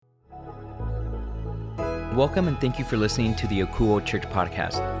Welcome and thank you for listening to the Akuo Church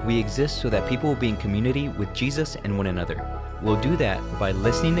Podcast. We exist so that people will be in community with Jesus and one another. We'll do that by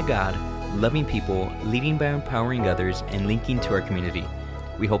listening to God, loving people, leading by empowering others, and linking to our community.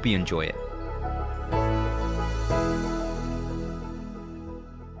 We hope you enjoy it.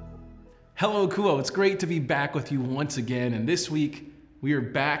 Hello, Akuo. It's great to be back with you once again. And this week, we are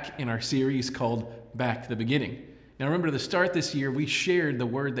back in our series called Back to the Beginning. Now, remember, to start this year, we shared the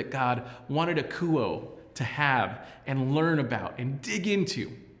word that God wanted Akuo to have and learn about and dig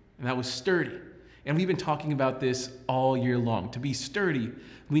into, and that was sturdy. And we've been talking about this all year long. To be sturdy,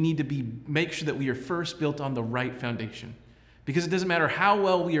 we need to make sure that we are first built on the right foundation, because it doesn't matter how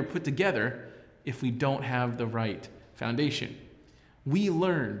well we are put together if we don't have the right foundation. We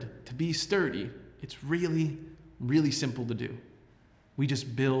learned to be sturdy. It's really, really simple to do. We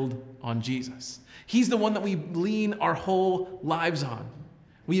just build on Jesus. He's the one that we lean our whole lives on.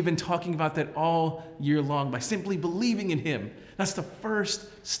 We have been talking about that all year long by simply believing in Him. That's the first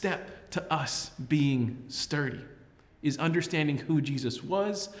step to us being sturdy, is understanding who Jesus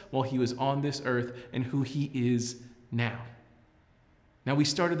was while He was on this earth and who He is now. Now, we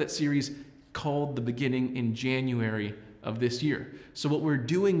started that series called The Beginning in January of this year. So what we're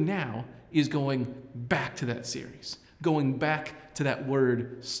doing now is going back to that series, going back to that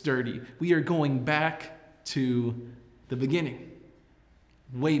word sturdy. We are going back to the beginning,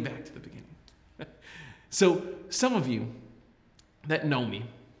 way back to the beginning. So some of you that know me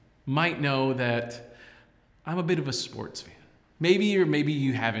might know that I'm a bit of a sports fan. Maybe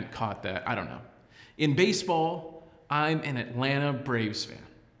you haven't caught that. I don't know. In baseball, I'm an Atlanta Braves fan.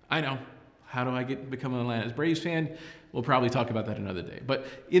 I know. How do I become an Atlanta Braves fan? We'll probably talk about that another day. But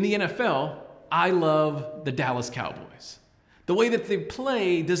in the NFL, I love the Dallas Cowboys. The way that they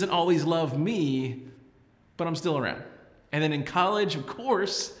play doesn't always love me, but I'm still around. And then in college, of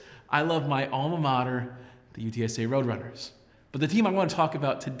course, I love my alma mater, the UTSA Roadrunners. But the team I want to talk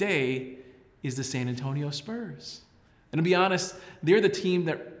about today is the San Antonio Spurs. And to be honest, they're the team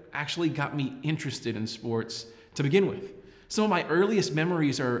that actually got me interested in sports to begin with. Some of my earliest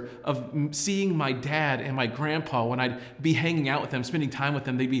memories are of seeing my dad and my grandpa when I'd be hanging out with them, spending time with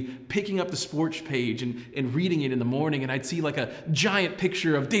them. They'd be picking up the sports page and reading it in the morning, and I'd see like a giant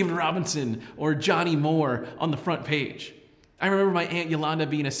picture of David Robinson or Johnny Moore on the front page. I remember my Aunt Yolanda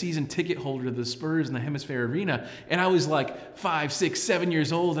being a season ticket holder to the Spurs in the Hemisphere Arena, and I was like 5, 6, 7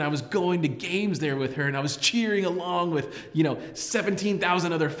 years old, and I was going to games there with her, and I was cheering along with,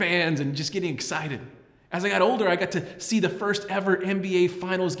 17,000 other fans and just getting excited. As I got older, I got to see the first ever NBA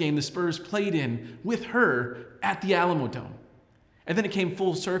Finals game the Spurs played in with her at the Alamo Dome. And then it came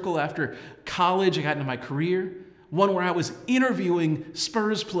full circle after college. I got into my career, one where I was interviewing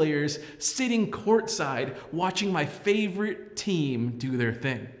Spurs players, sitting courtside, watching my favorite team do their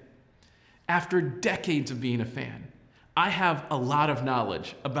thing. After decades of being a fan, I have a lot of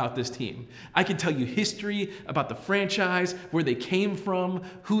knowledge about this team. I can tell you history about the franchise, where they came from,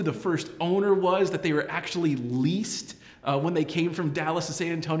 who the first owner was, that they were actually leased when they came from Dallas to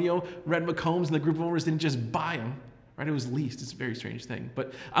San Antonio. Red McCombs and the group of owners didn't just buy them, right? It was leased. It's a very strange thing.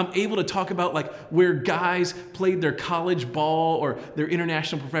 But I'm able to talk about like where guys played their college ball or their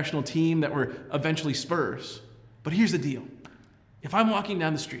international professional team that were eventually Spurs. But here's the deal. If I'm walking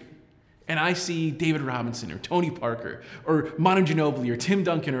down the street and I see David Robinson or Tony Parker or Manu Ginobili or Tim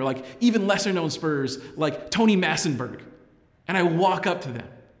Duncan or like even lesser known Spurs like Tony Massenberg, and I walk up to them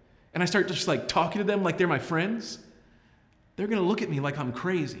and I start just like talking to them like they're my friends, they're going to look at me like I'm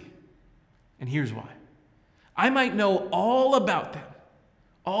crazy. And here's why. I might know all about them,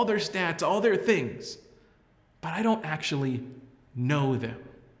 all their stats, all their things, but I don't actually know them.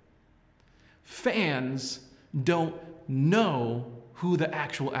 Fans don't know who the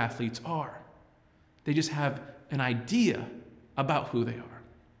actual athletes are. They just have an idea about who they are.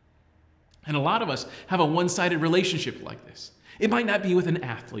 And a lot of us have a one-sided relationship like this. It might not be with an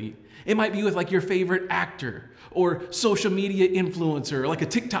athlete. It might be with like your favorite actor or social media influencer, or like a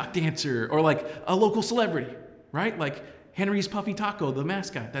TikTok dancer, or like a local celebrity, right? Like Henry's Puffy Taco, the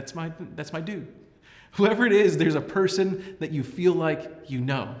mascot. That's my dude. Whoever it is, there's a person that you feel like you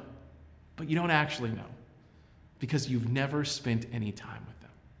know, but you don't actually know, because you've never spent any time with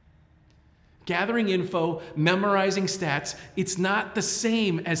them. Gathering info, memorizing stats, it's not the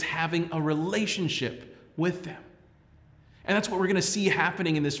same as having a relationship with them. And that's what we're going to see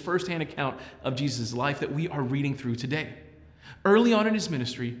happening in this firsthand account of Jesus' life that we are reading through today. Early on in his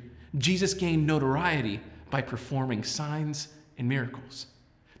ministry, Jesus gained notoriety by performing signs and miracles.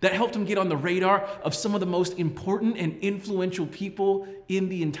 That helped him get on the radar of some of the most important and influential people in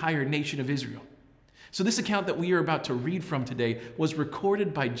the entire nation of Israel. So this account that we are about to read from today was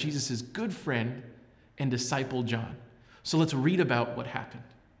recorded by Jesus' good friend and disciple John. So let's read about what happened.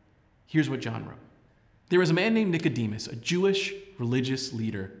 Here's what John wrote. There was a man named Nicodemus, a Jewish religious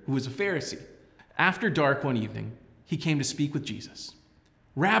leader who was a Pharisee. After dark one evening, he came to speak with Jesus.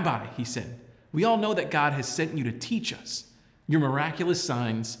 "Rabbi," he said, "we all know that God has sent you to teach us. Your miraculous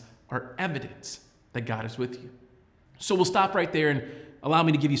signs are evidence that God is with you." So we'll stop right there and allow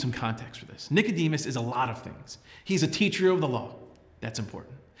me to give you some context for this. Nicodemus is a lot of things. He's a teacher of the law. That's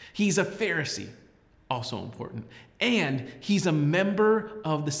important. He's a Pharisee. Also important. And he's a member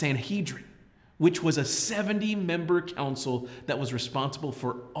of the Sanhedrin, which was a 70-member council that was responsible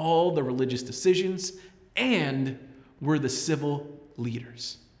for all the religious decisions and were the civil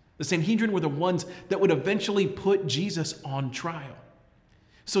leaders. The Sanhedrin were the ones that would eventually put Jesus on trial.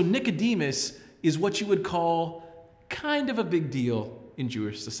 So Nicodemus is what you would call kind of a big deal in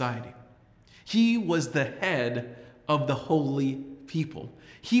Jewish society. He was the head of the holy people.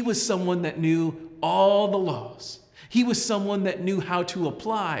 He was someone that knew all the laws. He was someone that knew how to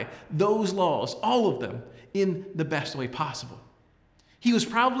apply those laws, all of them, in the best way possible. He was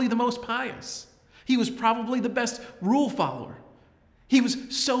probably the most pious. He was probably the best rule follower. He was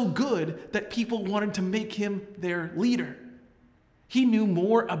so good that people wanted to make him their leader. He knew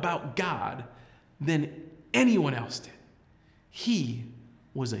more about God than anyone else did. He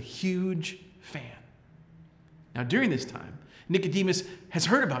was a huge fan. Now, during this time, Nicodemus has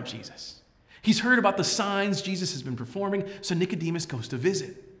heard about Jesus. He's heard about the signs Jesus has been performing, so Nicodemus goes to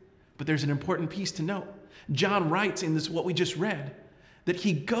visit. But there's an important piece to note. John writes in this, what we just read, that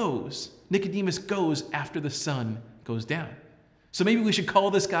Nicodemus goes after the sun goes down. So maybe we should call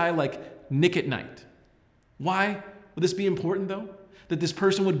this guy like Nick at night. Why would this be important, though? That this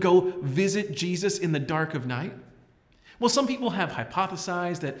person would go visit Jesus in the dark of night? Well, some people have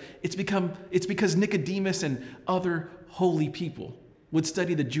hypothesized that it's because Nicodemus and other holy people would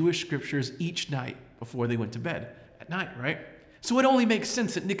study the Jewish scriptures each night before they went to bed at night, right? So it only makes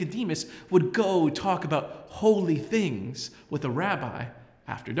sense that Nicodemus would go talk about holy things with a rabbi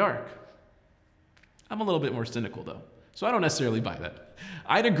after dark. I'm a little bit more cynical, though, so I don't necessarily buy that.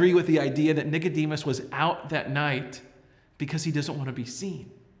 I'd agree with the idea that Nicodemus was out that night because he doesn't want to be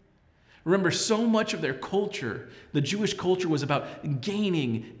seen. Remember, so much of their culture, the Jewish culture, was about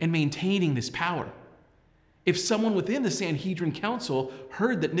gaining and maintaining this power. If someone within the Sanhedrin council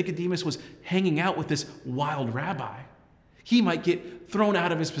heard that Nicodemus was hanging out with this wild rabbi, he might get thrown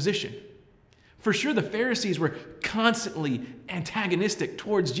out of his position. For sure, the Pharisees were constantly antagonistic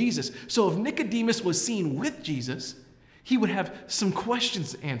towards Jesus. So if Nicodemus was seen with Jesus, he would have some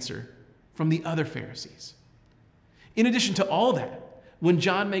questions to answer from the other Pharisees. In addition to all that, when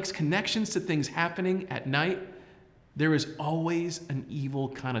John makes connections to things happening at night, there is always an evil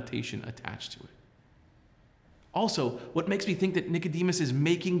connotation attached to it. Also, what makes me think that Nicodemus is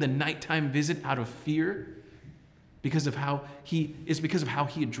making the nighttime visit out of fear because of how he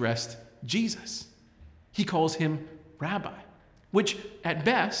addressed Jesus. He calls him rabbi, which at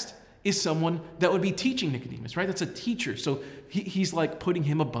best is someone that would be teaching Nicodemus, right? That's a teacher. So he's like putting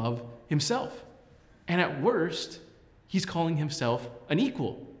him above himself. And at worst, he's calling himself an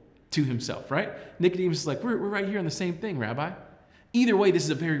equal to himself, right? Nicodemus is like, we're right here on the same thing, Rabbi. Either way, this is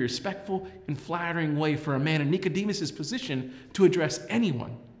a very respectful and flattering way for a man in Nicodemus' position to address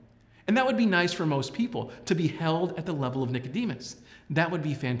anyone. And that would be nice for most people, to be held at the level of Nicodemus. That would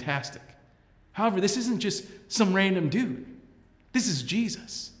be fantastic. However, this isn't just some random dude. This is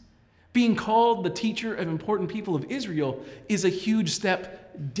Jesus. Being called the teacher of important people of Israel is a huge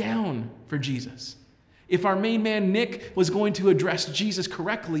step down for Jesus. If our main man, Nick, was going to address Jesus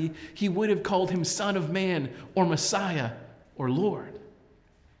correctly, he would have called him Son of Man or Messiah or Lord.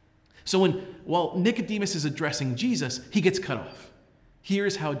 So while Nicodemus is addressing Jesus, he gets cut off.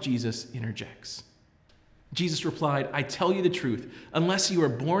 Here's how Jesus interjects. Jesus replied, "I tell you the truth, unless you are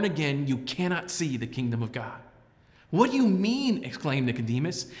born again, you cannot see the kingdom of God." "What do you mean?" exclaimed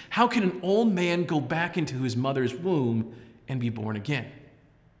Nicodemus. "How can an old man go back into his mother's womb and be born again?"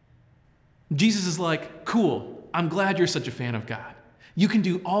 Jesus is like, cool, I'm glad you're such a fan of God. You can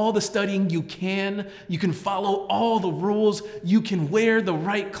do all the studying you can follow all the rules, you can wear the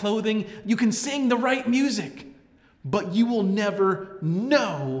right clothing, you can sing the right music, but you will never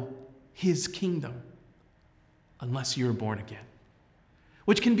know his kingdom unless you're born again.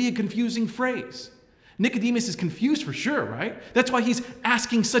 Which can be a confusing phrase. Nicodemus is confused for sure, right? That's why he's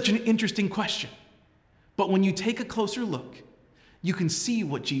asking such an interesting question. But when you take a closer look, you can see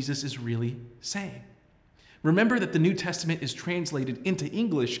what Jesus is really saying. Remember that the New Testament is translated into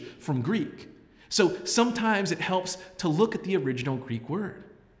English from Greek. So sometimes it helps to look at the original Greek word.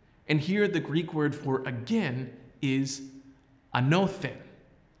 And here the Greek word for again is anothen.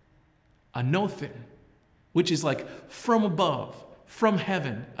 Anothen. which is like from above, from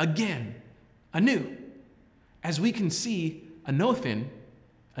heaven, again, anew. As we can see, anothen,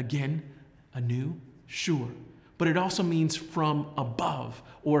 again, anew, sure. But it also means from above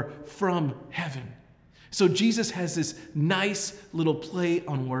or from heaven. So Jesus has this nice little play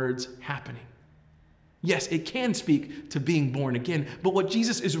on words happening. Yes, it can speak to being born again, but what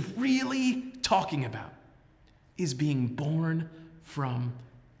Jesus is really talking about is being born from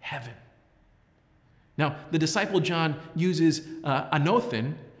heaven. Now, the disciple John uses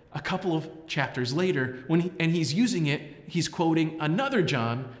anothen a couple of chapters later, and he's using it, he's quoting another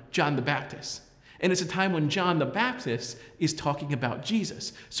John, John the Baptist. And it's a time when John the Baptist is talking about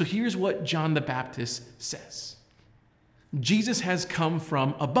Jesus. So here's what John the Baptist says. Jesus has come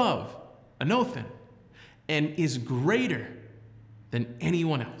from above, anothen, and is greater than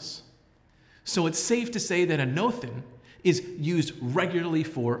anyone else. So it's safe to say that anothen is used regularly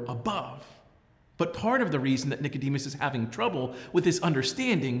for above. But part of the reason that Nicodemus is having trouble with this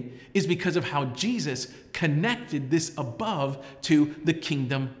understanding is because of how Jesus connected this above to the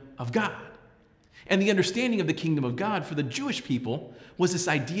kingdom of God. And the understanding of the kingdom of God for the Jewish people was this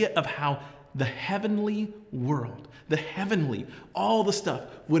idea of how the heavenly world, the heavenly, all the stuff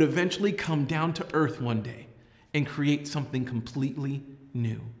would eventually come down to earth one day and create something completely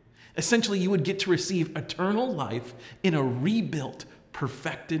new. Essentially, you would get to receive eternal life in a rebuilt,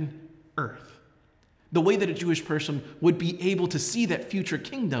 perfected earth. The way that a Jewish person would be able to see that future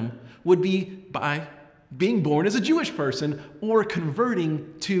kingdom would be by being born as a Jewish person or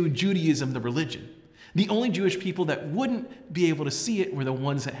converting to Judaism, the religion. The only Jewish people that wouldn't be able to see it were the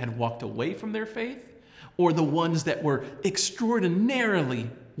ones that had walked away from their faith or the ones that were extraordinarily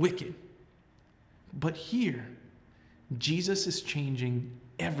wicked. But here, Jesus is changing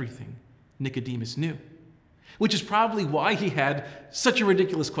everything Nicodemus knew, which is probably why he had such a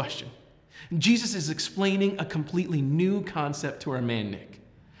ridiculous question. Jesus is explaining a completely new concept to our man Nick.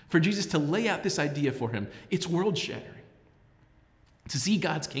 For Jesus to lay out this idea for him, it's world-shattering. To see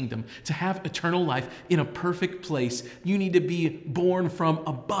God's kingdom, to have eternal life in a perfect place, you need to be born from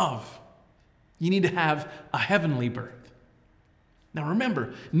above. You need to have a heavenly birth. Now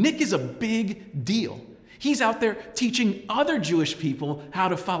remember, Nick is a big deal. He's out there teaching other Jewish people how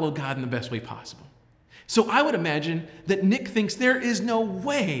to follow God in the best way possible. So I would imagine that Nick thinks there is no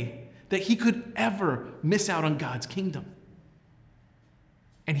way that he could ever miss out on God's kingdom.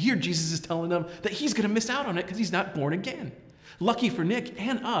 And here Jesus is telling them that he's going to miss out on it because he's not born again. Lucky for Nick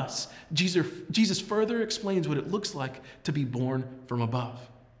and us, Jesus further explains what it looks like to be born from above.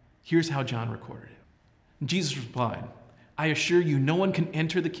 Here's how John recorded it. Jesus replied, "I assure you, no one can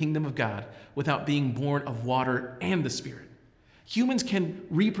enter the kingdom of God without being born of water and the Spirit. Humans can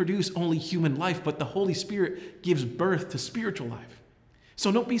reproduce only human life, but the Holy Spirit gives birth to spiritual life.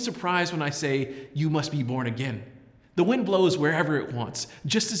 So don't be surprised when I say you must be born again. The wind blows wherever it wants.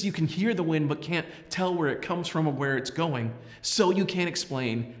 Just as you can hear the wind but can't tell where it comes from or where it's going, so you can't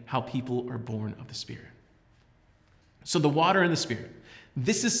explain how people are born of the Spirit." So the water and the Spirit,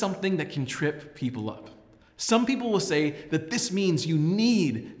 this is something that can trip people up. Some people will say that this means you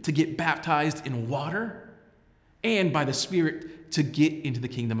need to get baptized in water and by the Spirit to get into the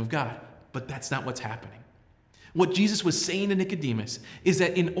kingdom of God. But that's not what's happening. What Jesus was saying to Nicodemus is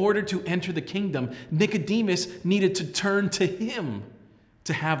that in order to enter the kingdom, Nicodemus needed to turn to him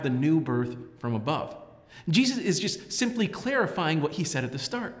to have the new birth from above. Jesus is just simply clarifying what he said at the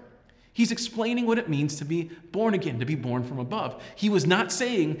start. He's explaining what it means to be born again, to be born from above. He was not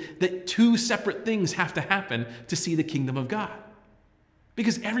saying that two separate things have to happen to see the kingdom of God.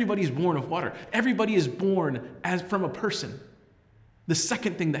 Because everybody is born of water. Everybody is born as from a person. The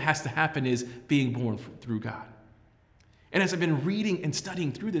second thing that has to happen is being born through God. And as I've been reading and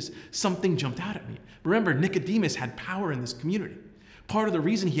studying through this, something jumped out at me. Remember, Nicodemus had power in this community. Part of the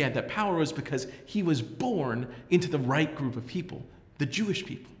reason he had that power was because he was born into the right group of people, the Jewish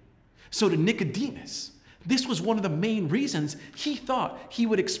people. So to Nicodemus, this was one of the main reasons he thought he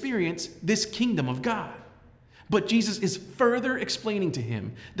would experience this kingdom of God. But Jesus is further explaining to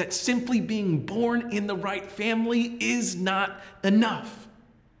him that simply being born in the right family is not enough.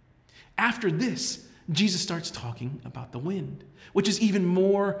 After this, Jesus starts talking about the wind, which is even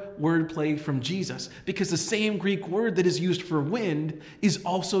more wordplay from Jesus, because the same Greek word that is used for wind is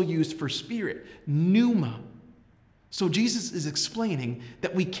also used for spirit, pneuma. So Jesus is explaining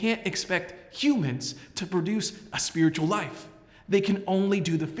that we can't expect humans to produce a spiritual life. They can only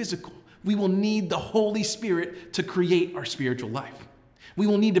do the physical. We will need the Holy Spirit to create our spiritual life. We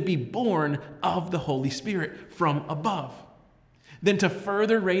will need to be born of the Holy Spirit from above. Then to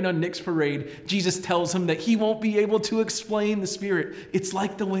further rain on Nick's parade, Jesus tells him that he won't be able to explain the Spirit. It's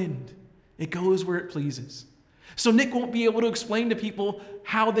like the wind. It goes where it pleases. So Nick won't be able to explain to people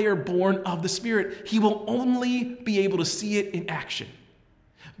how they are born of the Spirit. He will only be able to see it in action.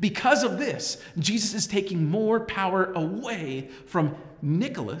 Because of this, Jesus is taking more power away from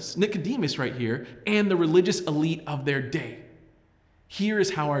Nicodemus right here, and the religious elite of their day. Here is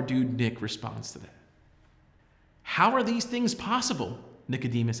how our dude Nick responds to that. "How are these things possible?"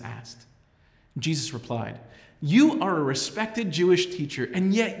 Nicodemus asked. Jesus replied, "You are a respected Jewish teacher,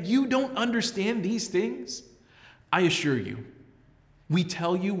 and yet you don't understand these things? I assure you, we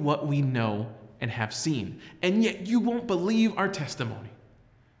tell you what we know and have seen, and yet you won't believe our testimony.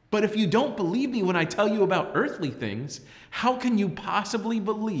 But if you don't believe me when I tell you about earthly things, how can you possibly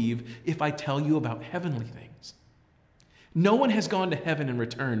believe if I tell you about heavenly things? No one has gone to heaven and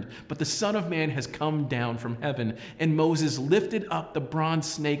returned, but the Son of Man has come down from heaven. And Moses lifted up the bronze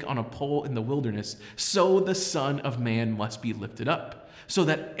snake on a pole in the wilderness. So the Son of Man must be lifted up, so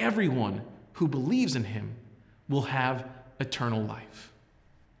that everyone who believes in him will have eternal life."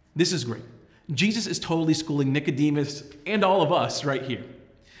 This is great. Jesus is totally schooling Nicodemus and all of us right here.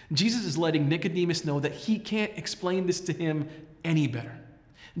 Jesus is letting Nicodemus know that he can't explain this to him any better.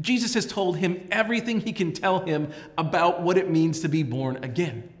 Jesus has told him everything he can tell him about what it means to be born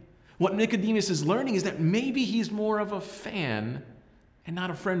again. What Nicodemus is learning is that maybe he's more of a fan and not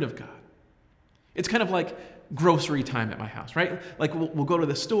a friend of God. It's kind of like grocery time at my house, right? Like we'll go to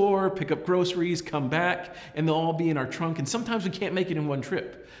the store, pick up groceries, come back, and they'll all be in our trunk. And sometimes we can't make it in one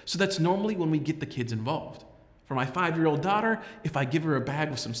trip. So that's normally when we get the kids involved. For my 5-year-old daughter, if I give her a bag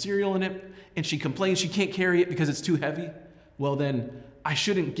with some cereal in it and she complains she can't carry it because it's too heavy, well then I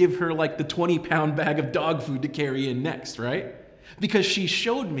shouldn't give her like the 20-pound bag of dog food to carry in next, right? Because she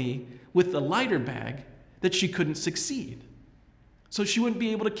showed me with the lighter bag that she couldn't succeed. So she wouldn't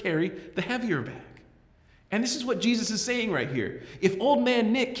be able to carry the heavier bag. And this is what Jesus is saying right here. If old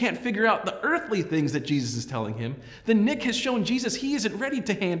man Nick can't figure out the earthly things that Jesus is telling him, then Nick has shown Jesus he isn't ready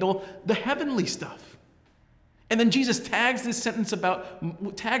to handle the heavenly stuff. And then Jesus tags this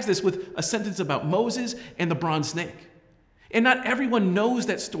with a sentence about Moses and the bronze snake. And not everyone knows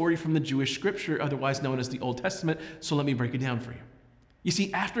that story from the Jewish scripture, otherwise known as the Old Testament, so let me break it down for you. You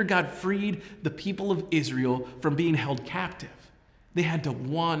see, after God freed the people of Israel from being held captive, they had to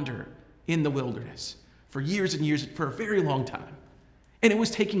wander in the wilderness for years and years, for a very long time. And it was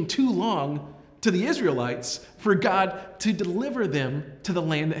taking too long to the Israelites for God to deliver them to the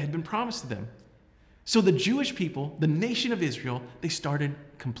land that had been promised to them. So the Jewish people, the nation of Israel, they started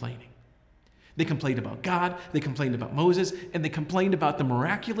complaining. They complained about God, they complained about Moses, and they complained about the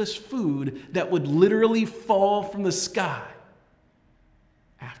miraculous food that would literally fall from the sky.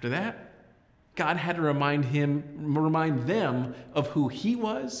 After that, God had to remind them of who he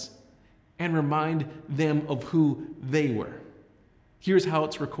was and remind them of who they were. Here's how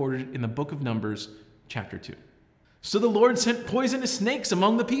it's recorded in the book of Numbers, chapter 2. "So the Lord sent poisonous snakes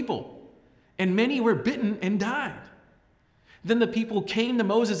among the people, and many were bitten and died. Then the people came to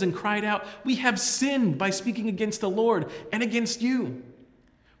Moses and cried out, 'We have sinned by speaking against the Lord and against you.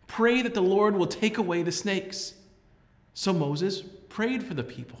 Pray that the Lord will take away the snakes.' So Moses prayed for the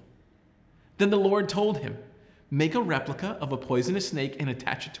people. Then the Lord told him, 'Make a replica of a poisonous snake and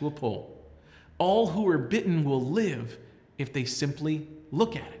attach it to a pole. All who are bitten will live if they simply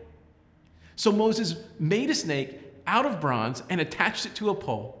look at it.' So Moses made a snake out of bronze and attached it to a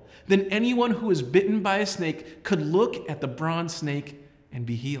pole. Then anyone who was bitten by a snake could look at the bronze snake and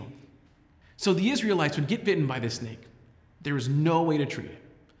be healed." So the Israelites would get bitten by this snake. There was no way to treat it.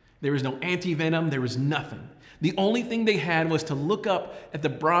 There was no anti-venom. There was nothing. The only thing they had was to look up at the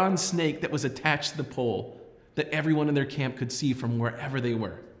bronze snake that was attached to the pole that everyone in their camp could see from wherever they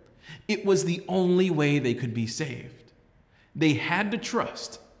were. It was the only way they could be saved. They had to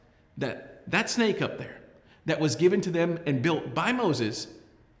trust that that snake up there that was given to them and built by Moses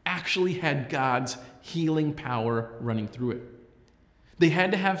actually had God's healing power running through it. They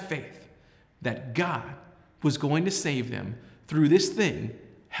had to have faith that God was going to save them through this thing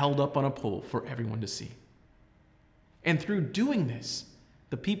held up on a pole for everyone to see. And through doing this,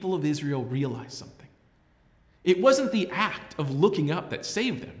 the people of Israel realized something. It wasn't the act of looking up that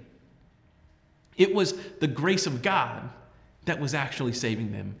saved them. It was the grace of God that was actually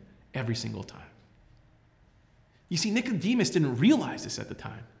saving them every single time. You see, Nicodemus didn't realize this at the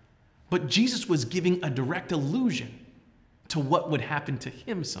time, but Jesus was giving a direct allusion to what would happen to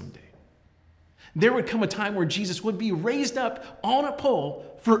him someday. There would come a time where Jesus would be raised up on a pole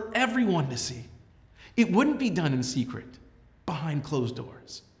for everyone to see. It wouldn't be done in secret, behind closed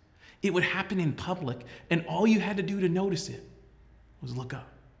doors. It would happen in public, and all you had to do to notice it was look up.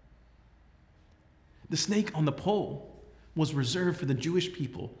 The snake on the pole was reserved for the Jewish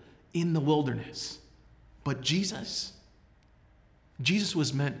people in the wilderness. But Jesus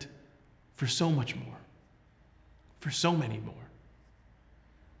was meant for so much more, for so many more.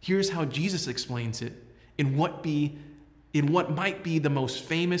 Here's how Jesus explains it in what might be the most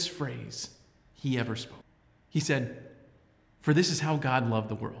famous phrase he ever spoke. He said, "For this is how God loved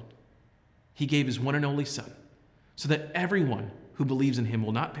the world. He gave his one and only Son, so that everyone who believes in him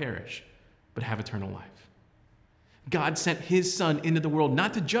will not perish, but have eternal life." God sent his Son into the world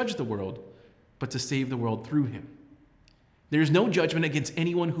not to judge the world, but to save the world through him. There is no judgment against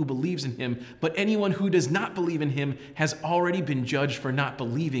anyone who believes in him, but anyone who does not believe in him has already been judged for not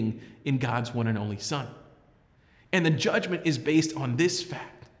believing in God's one and only Son. And the judgment is based on this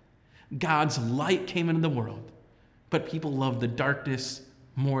fact: God's light came into the world, but people loved the darkness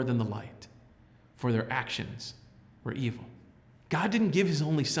more than the light, for their actions were evil. God didn't give his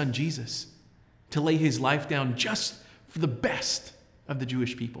only Son, Jesus, to lay his life down just for the best of the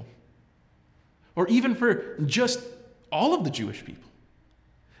Jewish people, or even for just all of the Jewish people.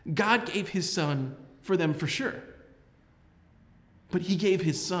 God gave his Son for them for sure, but he gave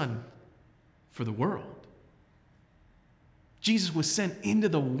his Son for the world. Jesus was sent into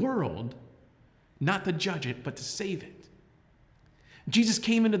the world not to judge it, but to save it. Jesus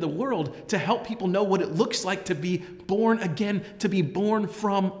came into the world to help people know what it looks like to be born again, to be born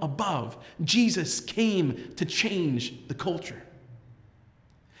from above. Jesus came to change the culture.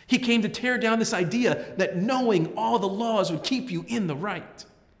 He came to tear down this idea that knowing all the laws would keep you in the right.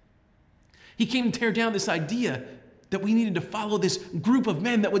 He came to tear down this idea that we needed to follow this group of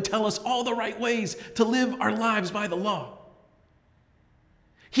men that would tell us all the right ways to live our lives by the law.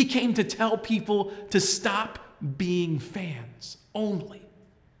 He came to tell people to stop being fans only,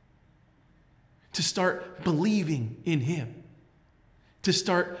 to start believing in him, to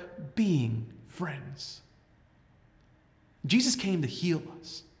start being friends. Jesus came to heal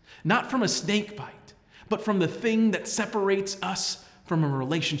us, not from a snake bite, but from the thing that separates us from a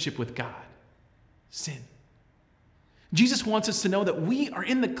relationship with God: sin. Jesus wants us to know that we are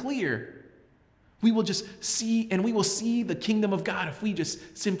in the clear. We will see the kingdom of God if we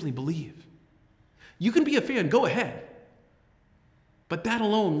just simply believe. You can be a fan, go ahead. But that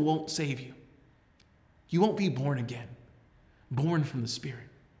alone won't save you. You won't be born again, born from the Spirit.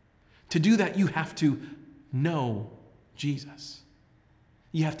 To do that, you have to know Jesus.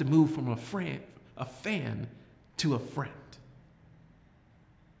 You have to move from a fan to a friend.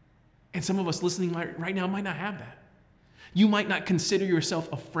 And some of us listening right now might not have that. You might not consider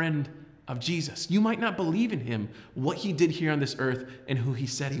yourself a friend of Jesus. You might not believe in him, what he did here on this earth, and who he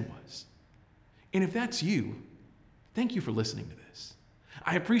said he was. And if that's you, thank you for listening to this.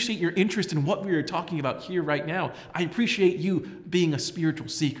 I appreciate your interest in what we are talking about here right now. I appreciate you being a spiritual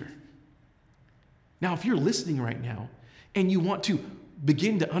seeker. Now, if you're listening right now and you want to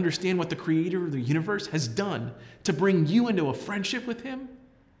begin to understand what the creator of the universe has done to bring you into a friendship with him,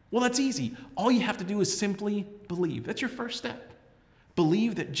 well, that's easy. All you have to do is simply believe. That's your first step.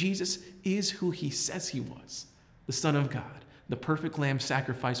 Believe that Jesus is who he says he was, the Son of God, the perfect lamb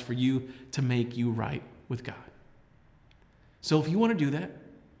sacrificed for you to make you right with God. So if you want to do that,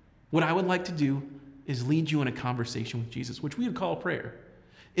 what I would like to do is lead you in a conversation with Jesus, which we would call prayer.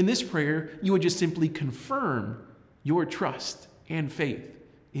 In this prayer, you would just simply confirm your trust and faith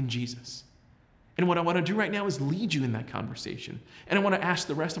in Jesus. And what I want to do right now is lead you in that conversation. And I want to ask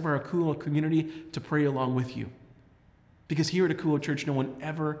the rest of our Akuo community to pray along with you. Because here at Akuo Church, no one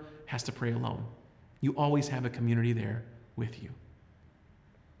ever has to pray alone. You always have a community there with you.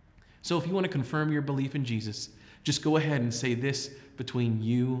 So if you want to confirm your belief in Jesus, just go ahead and say this between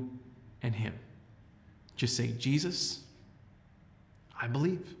you and him. Just say, Jesus, I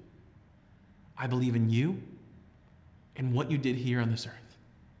believe. I believe in you and what you did here on this earth.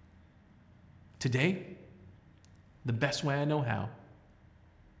 Today, the best way I know how,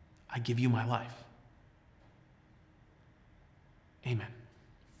 I give you my life. Amen.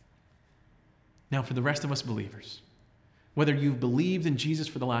 Now, for the rest of us believers, whether you've believed in Jesus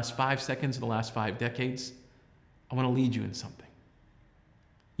for the last 5 seconds or the last 5 decades, I want to lead you in something.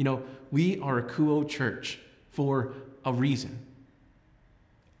 You know, we are Akuo Church for a reason.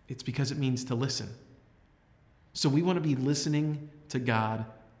 It's because it means to listen. So we want to be listening to God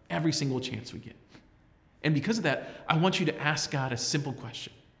every single chance we get. And because of that, I want you to ask God a simple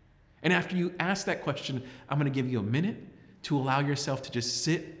question. And after you ask that question, I'm going to give you a minute to allow yourself to just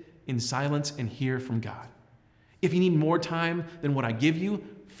sit in silence and hear from God. If you need more time than what I give you,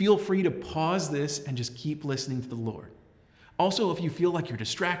 feel free to pause this and just keep listening to the Lord. Also, if you feel like you're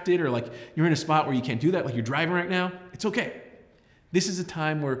distracted or like you're in a spot where you can't do that, like you're driving right now, it's okay. This is a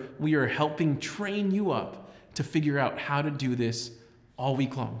time where we are helping train you up to figure out how to do this all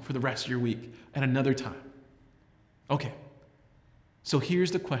week long for the rest of your week at another time. Okay, so here's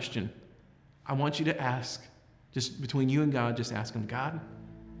the question I want you to ask, just between you and God, just ask him, God,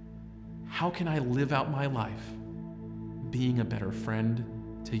 how can I live out my life being a better friend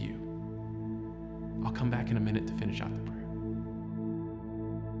to you? I'll come back in a minute to finish out the prayer.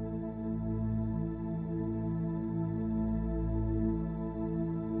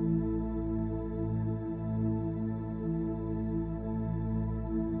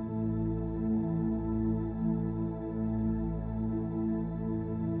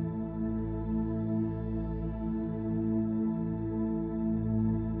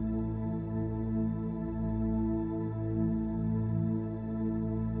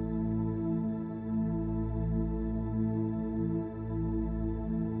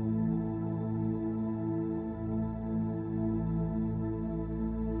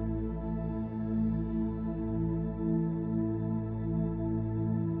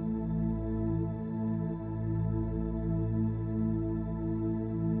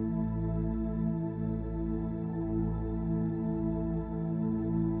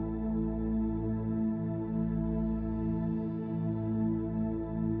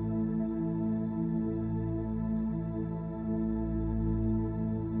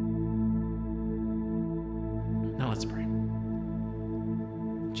 Now let's pray.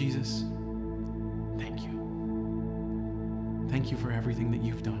 Jesus, thank you. Thank you for everything that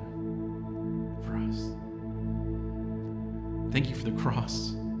you've done for us. Thank you for the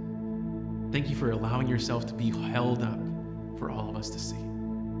cross. Thank you for allowing yourself to be held up for all of us to see.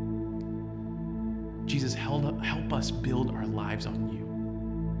 Jesus, help us build our lives on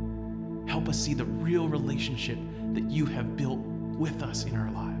you. Help us see the real relationship that you have built with us in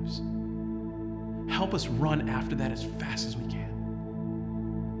our lives. Help us run after that as fast as we can.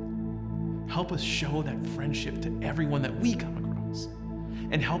 Help us show that friendship to everyone that we come across.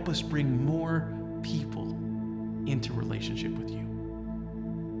 And help us bring more people into relationship with you.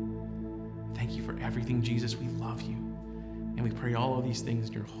 Thank you for everything, Jesus. We love you. And we pray all of these things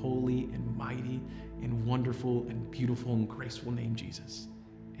in your holy and mighty and wonderful and beautiful and graceful name, Jesus.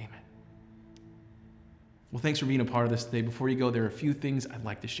 Amen. Well, thanks for being a part of this today. Before you go, there are a few things I'd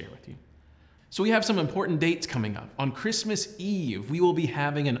like to share with you. So we have some important dates coming up. On Christmas Eve, we will be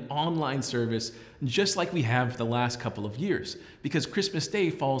having an online service just like we have the last couple of years. Because Christmas Day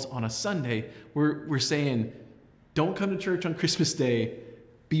falls on a Sunday, we're saying, don't come to church on Christmas Day,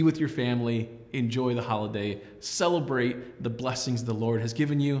 be with your family, enjoy the holiday, celebrate the blessings the Lord has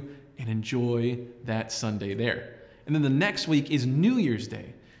given you, and enjoy that Sunday there. And then the next week is New Year's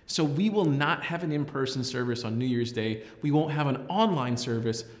Day. So we will not have an in-person service on New Year's Day. We won't have an online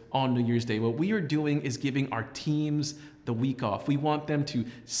service on New Year's Day. What we are doing is giving our teams the week off. We want them to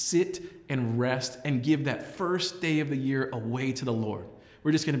sit and rest and give that first day of the year away to the Lord.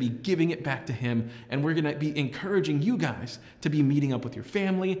 We're just going to be giving it back to him, and we're going to be encouraging you guys to be meeting up with your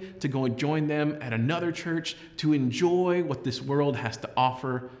family, to go and join them at another church, to enjoy what this world has to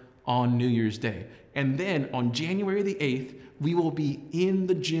offer on New Year's Day. And then on January the 8th, we will be in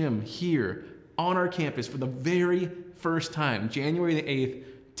the gym here on our campus for the very first time. January the 8th,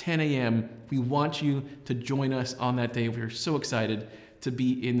 10 a.m. We want you to join us on that day. We're so excited to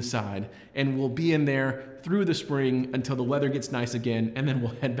be inside. And we'll be in there through the spring until the weather gets nice again, and then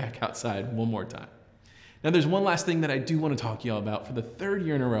we'll head back outside one more time. Now, there's one last thing that I do want to talk to you all about. For the third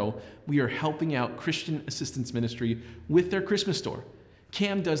year in a row, we are helping out Christian Assistance Ministry with their Christmas store.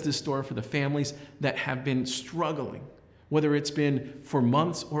 Cam does this store for the families that have been struggling, whether it's been for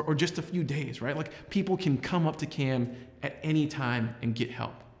months or just a few days, right? Like, people can come up to Cam at any time and get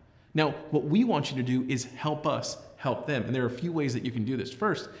help. Now, what we want you to do is help us help them. And there are a few ways that you can do this.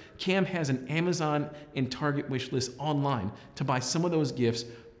 First, Cam has an Amazon and Target wish list online to buy some of those gifts.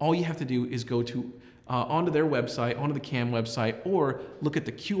 All you have to do is go to onto their website, onto the Cam website, or look at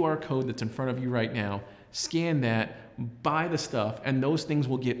the QR code that's in front of you right now, scan that, buy the stuff, and those things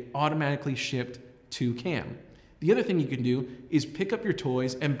will get automatically shipped to Cam. The other thing you can do is pick up your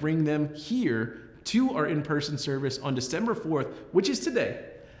toys and bring them here to our in-person service on December 4th, which is today.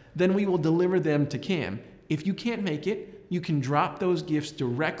 Then we will deliver them to Cam. If you can't make it, you can drop those gifts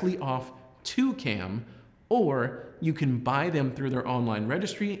directly off to Cam, or you can buy them through their online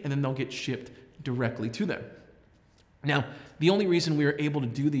registry, and then they'll get shipped directly to them. Now, the only reason we are able to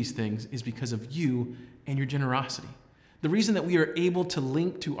do these things is because of you and your generosity. The reason that we are able to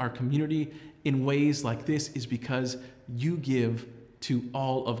link to our community in ways like this is because you give to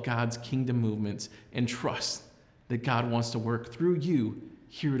all of God's kingdom movements and trust that God wants to work through you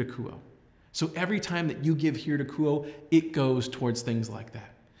here at Akouo. So every time that you give here at Akouo, it goes towards things like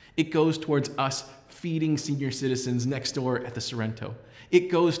that. It goes towards us feeding senior citizens next door at the Sorrento. It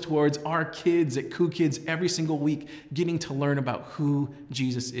goes towards our kids at Coup Kids every single week getting to learn about who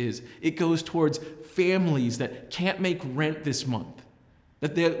Jesus is. It goes towards families that can't make rent this month,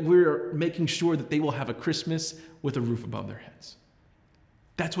 that we're making sure that they will have a Christmas with a roof above their heads.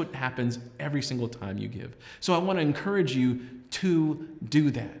 That's what happens every single time you give. So I want to encourage you to do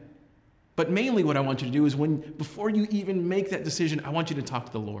that. But mainly what I want you to do is before you even make that decision, I want you to talk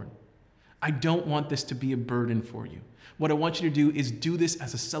to the Lord. I don't want this to be a burden for you. What I want you to do is do this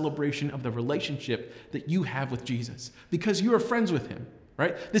as a celebration of the relationship that you have with Jesus, because you are friends with him,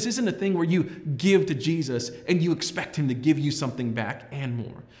 right? This isn't a thing where you give to Jesus and you expect him to give you something back and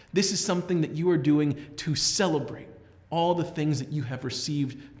more. This is something that you are doing to celebrate all the things that you have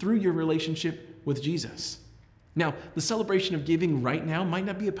received through your relationship with Jesus. Now, the celebration of giving right now might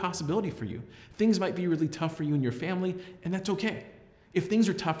not be a possibility for you. Things might be really tough for you and your family, and that's okay. If things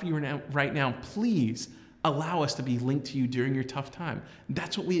are tough for you right now, please allow us to be linked to you during your tough time.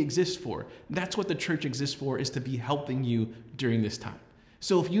 That's what we exist for. That's what the church exists for, is to be helping you during this time.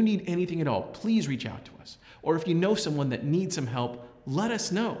 So if you need anything at all, please reach out to us. Or if you know someone that needs some help, let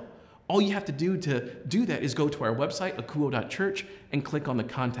us know. All you have to do that is go to our website, akuo.church, and click on the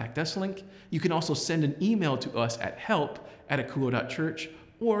Contact Us link. You can also send an email to us at help@akuo.church,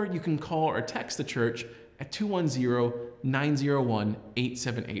 or you can call or text the church at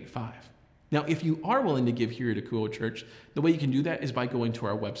 210-901-8785. Now, if you are willing to give here at Akuo Church, the way you can do that is by going to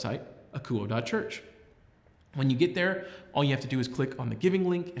our website, akuo.church. When you get there, all you have to do is click on the giving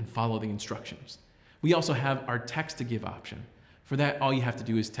link and follow the instructions. We also have our text to give option. For that, all you have to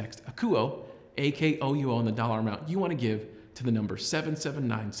do is text AKUO, AKOUO, and the dollar amount you want to give to the number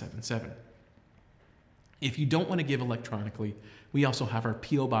 77977. If you don't want to give electronically, we also have our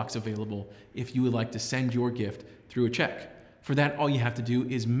P.O. Box available if you would like to send your gift through a check. For that, all you have to do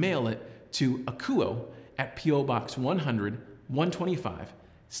is mail it to AKUO at P.O. Box 100, 125,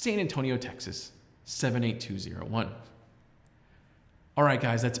 San Antonio, Texas, 78201. All right,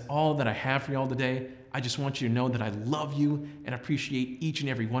 guys, that's all that I have for y'all today. I just want you to know that I love you and appreciate each and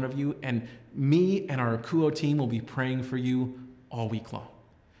every one of you. And me and our Akuo team will be praying for you all week long.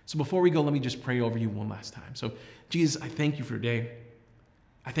 So before we go, let me just pray over you one last time. So Jesus, I thank you for today.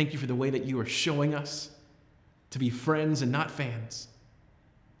 I thank you for the way that you are showing us to be friends and not fans.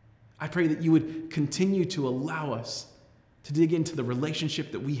 I pray that you would continue to allow us to dig into the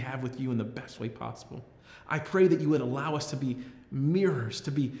relationship that we have with you in the best way possible. I pray that you would allow us to be mirrors,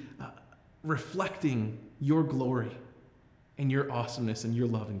 to be reflecting your glory and your awesomeness and your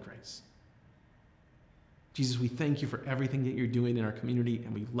love and grace. Jesus, we thank you for everything that you're doing in our community,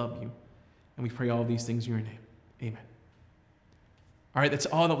 and we love you. And we pray all these things in your name. Amen. All right, that's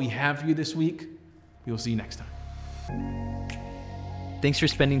all that we have for you this week. We will see you next time. Thanks for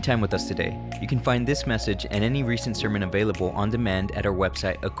spending time with us today. You can find this message and any recent sermon available on demand at our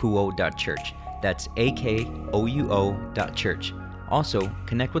website, akuo.church. That's AKOUO.church. Also,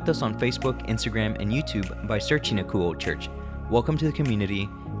 connect with us on Facebook, Instagram, and YouTube by searching Akuo Church. Welcome to the community.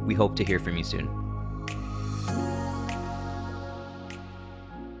 We hope to hear from you soon.